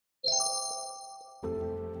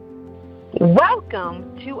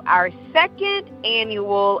Welcome to our second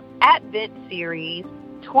annual Advent Series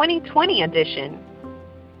 2020 edition.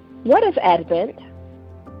 What is Advent?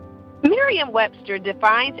 Merriam-Webster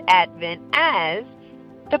defines Advent as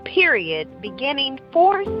the period beginning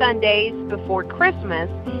 4 Sundays before Christmas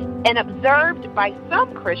and observed by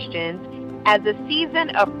some Christians as a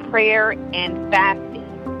season of prayer and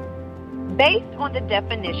fasting. Based on the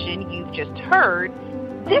definition you've just heard,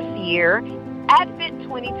 this year, Advent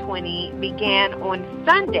 2020 began on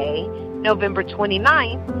Sunday, November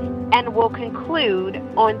 29th, and will conclude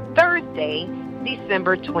on Thursday,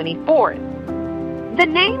 December 24th. The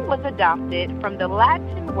name was adopted from the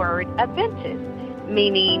Latin word adventus,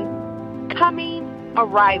 meaning coming,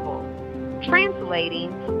 arrival,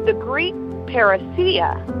 translating the Greek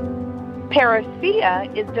parousia.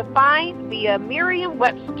 Parousia is defined via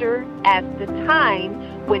Merriam-Webster as the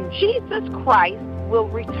time when Jesus Christ will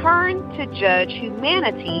return to judge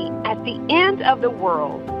humanity at the end of the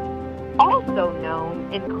world, also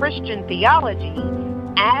known in Christian theology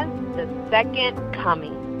as the Second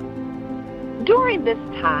Coming. During this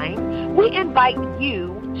time, we invite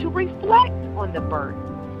you to reflect on the birth,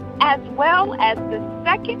 as well as the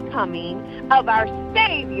second coming of our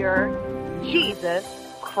Savior, Jesus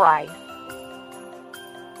Christ.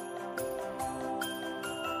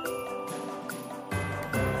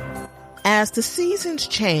 As the seasons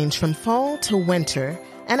change from fall to winter,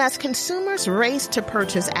 and as consumers race to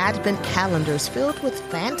purchase Advent calendars filled with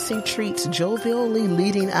fancy treats jovially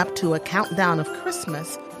leading up to a countdown of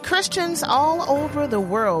Christmas, Christians all over the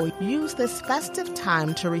world use this festive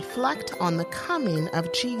time to reflect on the coming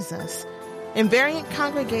of Jesus. In variant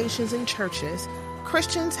congregations and churches,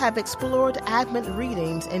 Christians have explored Advent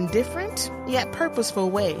readings in different yet purposeful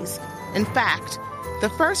ways. In fact, the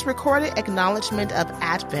first recorded acknowledgement of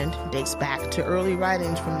Advent dates back to early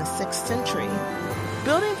writings from the 6th century.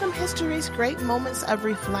 Building from history's great moments of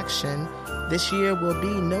reflection, this year will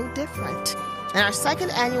be no different. In our second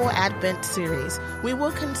annual Advent series, we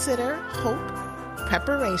will consider hope,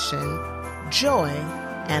 preparation, joy,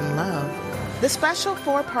 and love. The special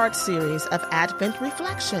 4-part series of Advent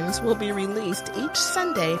Reflections will be released each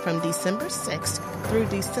Sunday from December 6th through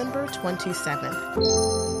December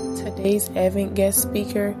 27th. Today's Advent guest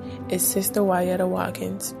speaker is Sister Wyatta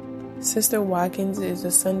Watkins. Sister Watkins is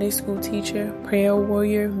a Sunday school teacher, prayer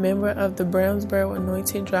warrior, member of the Brownsboro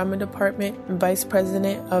Anointed Drama Department, and vice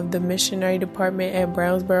president of the missionary department at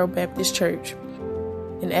Brownsboro Baptist Church.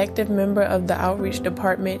 An active member of the outreach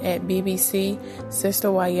department at BBC, Sister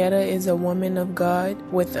Wyatta is a woman of God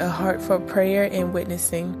with a heart for prayer and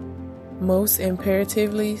witnessing. Most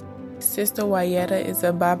imperatively, Sister Wyatta is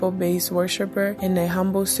a Bible-based worshiper and a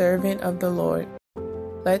humble servant of the Lord.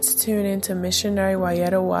 Let's tune into Missionary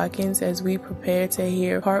Wyatta Watkins as we prepare to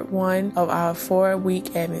hear part 1 of our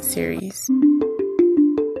 4-week Advent series.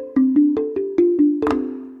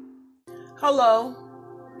 Hello,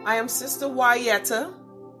 I am Sister Wyatta,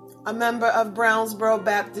 a member of Brownsboro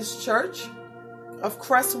Baptist Church of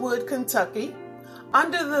Crestwood, Kentucky,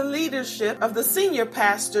 under the leadership of the senior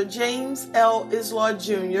pastor James L. Islaw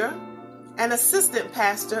Jr. and assistant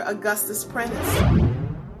pastor Augustus Prentice.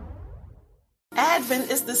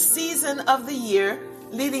 Advent is the season of the year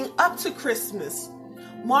leading up to Christmas,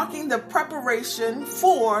 marking the preparation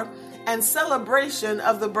for and celebration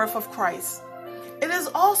of the birth of Christ. It is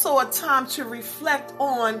also a time to reflect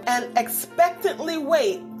on and expectantly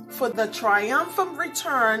wait for the triumphant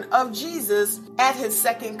return of Jesus at his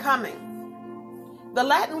second coming. The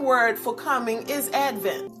Latin word for coming is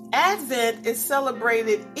Advent. Advent is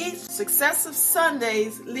celebrated each successive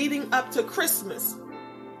Sundays leading up to Christmas.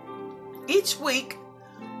 Each week,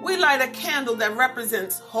 we light a candle that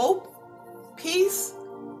represents hope, peace,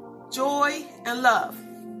 joy, and love.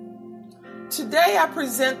 Today, I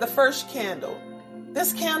present the first candle.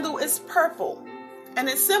 This candle is purple, and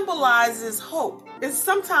it symbolizes hope. It's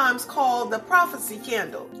sometimes called the prophecy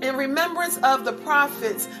candle, in remembrance of the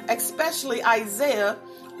prophets, especially Isaiah,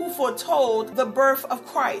 who foretold the birth of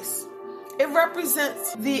Christ. It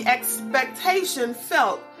represents the expectation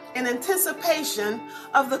felt in anticipation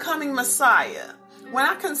of the coming Messiah. When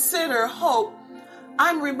I consider hope,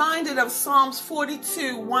 I'm reminded of Psalms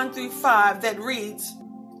 42, 1-5 that reads,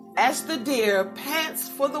 "As the deer pants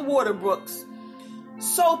for the water brooks,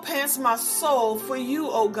 so pants my soul for you,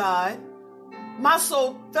 O God. My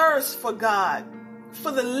soul thirsts for God,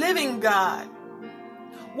 for the living God.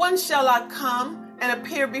 When shall I come and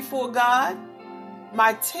appear before God?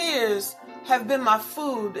 My tears have been my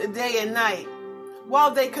food day and night, while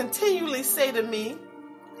they continually say to me,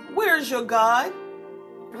 where is your God?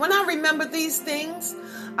 When I remember these things,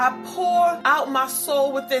 I pour out my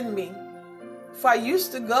soul within me. for I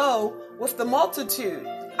used to go with the multitude.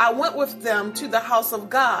 I went with them to the house of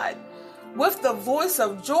God, with the voice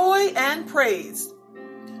of joy and praise,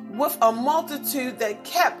 with a multitude that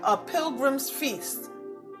kept a pilgrim's feast.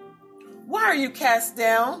 Why are you cast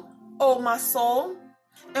down, O my soul?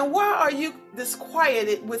 And why are you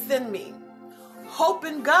disquieted within me? Hope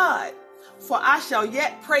in God, for I shall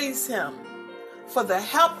yet praise him for the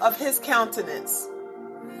help of his countenance.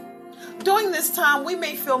 During this time, we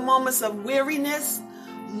may feel moments of weariness,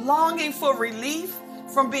 longing for relief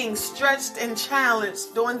from being stretched and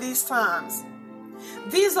challenged during these times.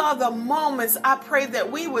 These are the moments I pray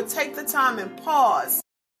that we would take the time and pause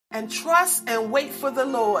and trust and wait for the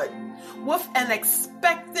Lord with an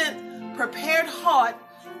expectant, prepared heart,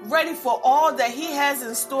 ready for all that he has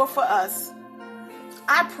in store for us.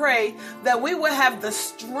 I pray that we will have the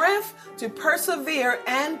strength to persevere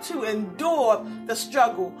and to endure the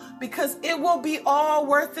struggle, because it will be all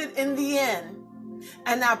worth it in the end.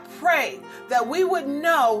 And I pray that we would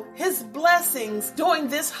know his blessings during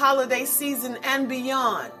this holiday season and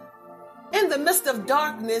beyond. In the midst of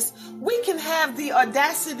darkness, we can have the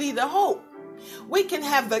audacity to hope. We can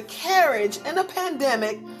have the courage in a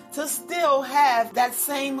pandemic to still have that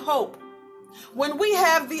same hope. When we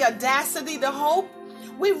have the audacity to hope,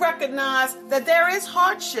 we recognize that there is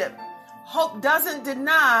hardship. Hope doesn't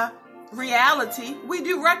deny reality. We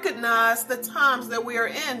do recognize the times that we are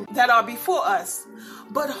in that are before us.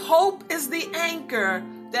 But hope is the anchor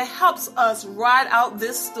that helps us ride out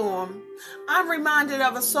this storm. I'm reminded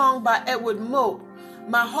of a song by Edward Mote,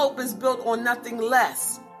 "My Hope is Built on Nothing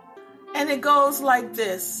Less." And it goes like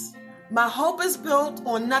this: my hope is built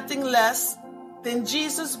on nothing less than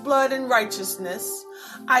Jesus' blood and righteousness.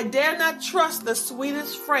 I dare not trust the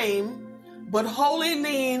sweetest frame, but wholly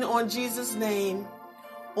lean on Jesus' name.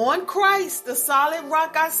 On Christ, the solid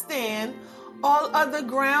rock I stand. All other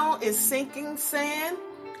ground is sinking sand.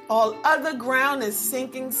 All other ground is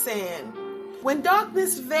sinking sand. When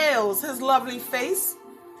darkness veils his lovely face,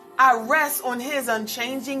 I rest on his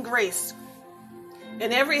unchanging grace.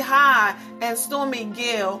 In every high and stormy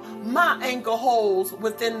gale, my anchor holds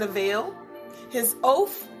within the veil. His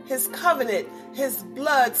oath, his covenant, his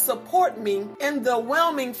blood support me in the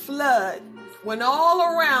whelming flood. When all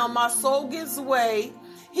around my soul gives way,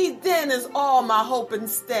 he then is all my hope and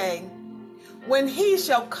stay. When he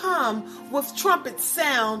shall come with trumpet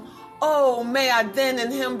sound, oh, may I then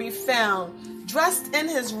in him be found, dressed in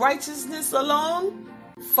his righteousness alone,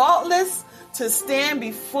 faultless to stand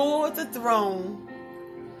before the throne.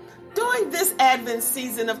 During this Advent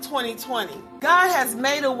season of 2020, God has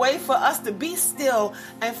made a way for us to be still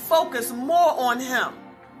and focus more on him.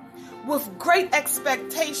 With great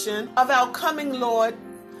expectation of our coming Lord,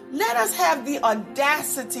 let us have the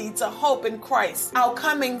audacity to hope in Christ, our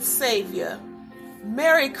coming Savior.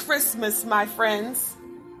 Merry Christmas, my friends.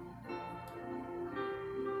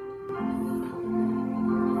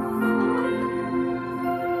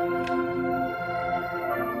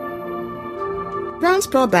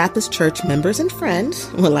 Brownsboro Baptist Church members and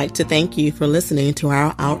friends would like to thank you for listening to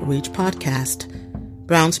our Outreach podcast.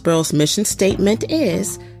 Brownsboro's mission statement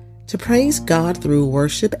is to praise God through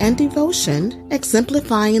worship and devotion,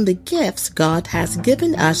 exemplifying the gifts God has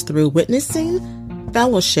given us through witnessing,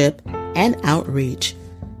 fellowship, and outreach.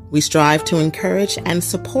 We strive to encourage and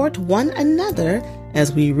support one another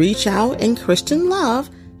as we reach out in Christian love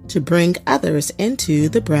to bring others into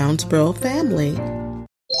the Brownsboro family.